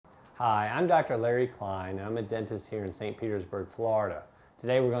Hi, I'm Dr. Larry Klein. I'm a dentist here in St. Petersburg, Florida.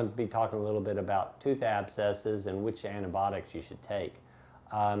 Today we're going to be talking a little bit about tooth abscesses and which antibiotics you should take.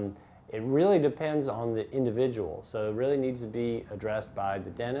 It really depends on the individual, so it really needs to be addressed by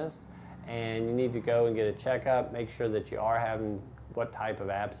the dentist, and you need to go and get a checkup, make sure that you are having what type of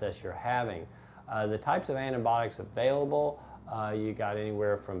abscess you're having. The types of antibiotics available, you got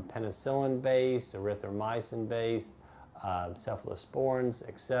anywhere from penicillin-based, erythromycin-based, cephalosporins,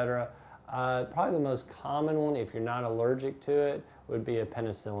 etc. Probably the most common one, if you're not allergic to it, would be a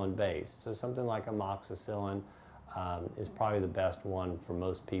penicillin base. So something like amoxicillin is probably the best one for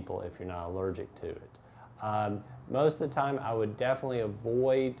most people if you're not allergic to it. Most of the time I would definitely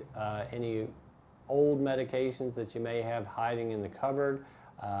avoid any old medications that you may have hiding in the cupboard,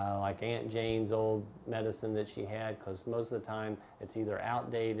 like Aunt Jane's old medicine that she had, because most of the time it's either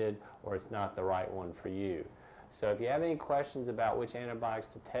outdated or it's not the right one for you. So if you have any questions about which antibiotics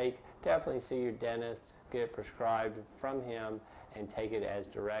to take, definitely see your dentist, get it prescribed from him, and take it as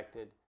directed.